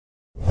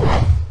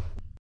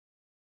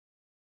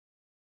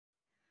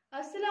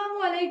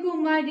Assalamu alaikum,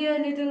 my dear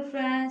little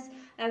friends.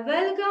 I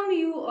welcome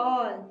you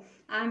all.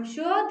 I'm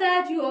sure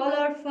that you all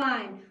are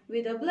fine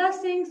with the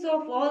blessings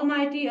of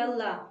Almighty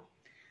Allah.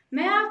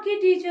 मैं आपकी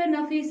teacher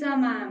Nafisa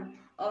ma'am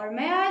और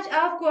मैं आज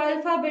आपको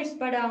alphabets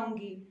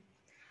पढ़ाऊंगी।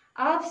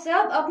 आप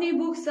सब अपनी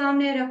बुक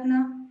सामने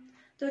रखना।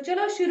 तो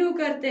चलो शुरू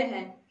करते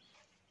हैं।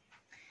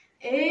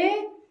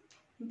 A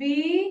B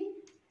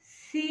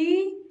C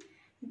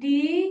D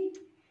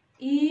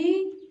E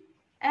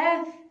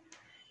F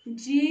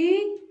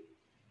G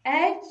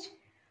H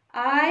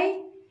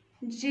I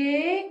J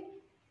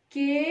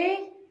K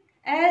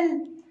L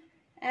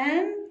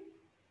M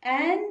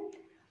N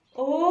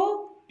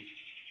O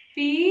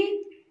P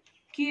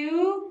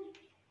Q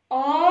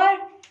R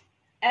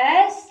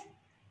S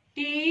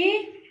T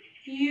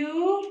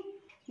U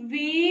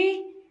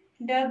V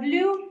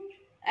W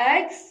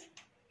X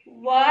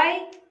Y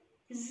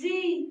Z।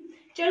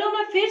 चलो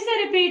मैं फिर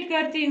से रिपीट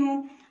करती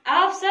हूँ,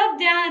 आप सब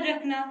ध्यान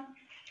रखना।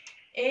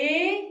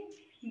 A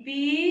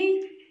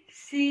B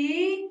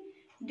C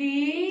D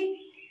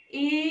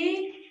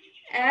E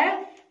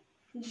F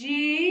G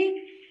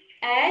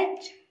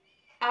H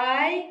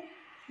I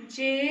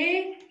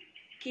J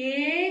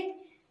K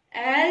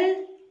L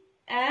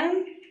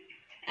M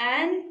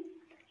N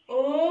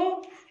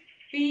O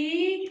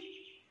P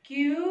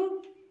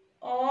Q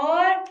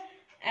R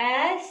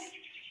S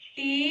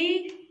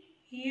T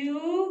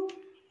U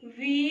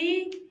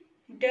V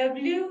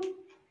W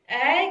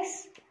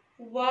X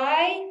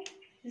Y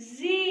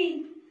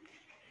Z।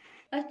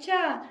 अच्छा,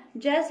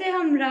 जैसे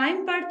हम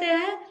राइम पढ़ते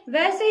हैं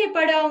वैसे ही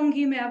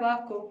पढ़ाऊंगी मैं अब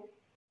आपको।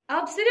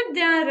 आप सिर्फ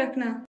ध्यान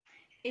रखना।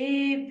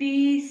 A B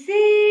C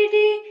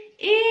D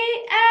E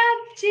F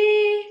G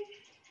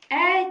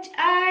H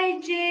I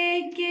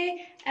J K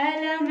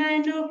L M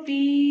N O P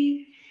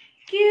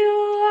Q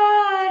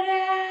R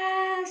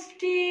S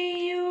T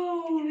U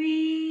V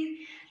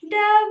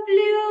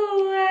W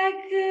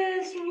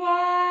X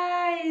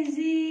Y Z।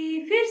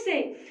 फिर से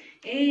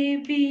A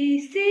B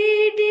C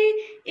D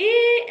E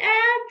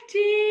F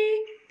G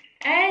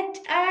H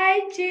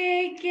I J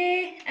K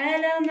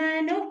L M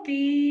N O P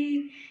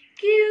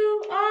Q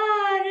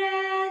R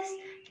S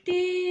T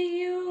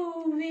U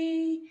V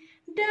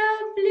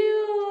W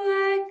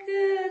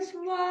X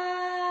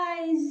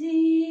Y Z।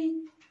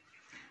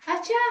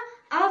 अच्छा,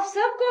 आप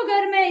सबको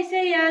घर में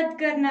इसे याद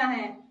करना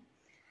है।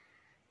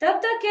 तब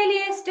तक के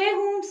लिए स्टे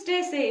होम,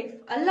 स्टे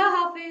सेफ। अल्लाह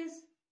हाफिज।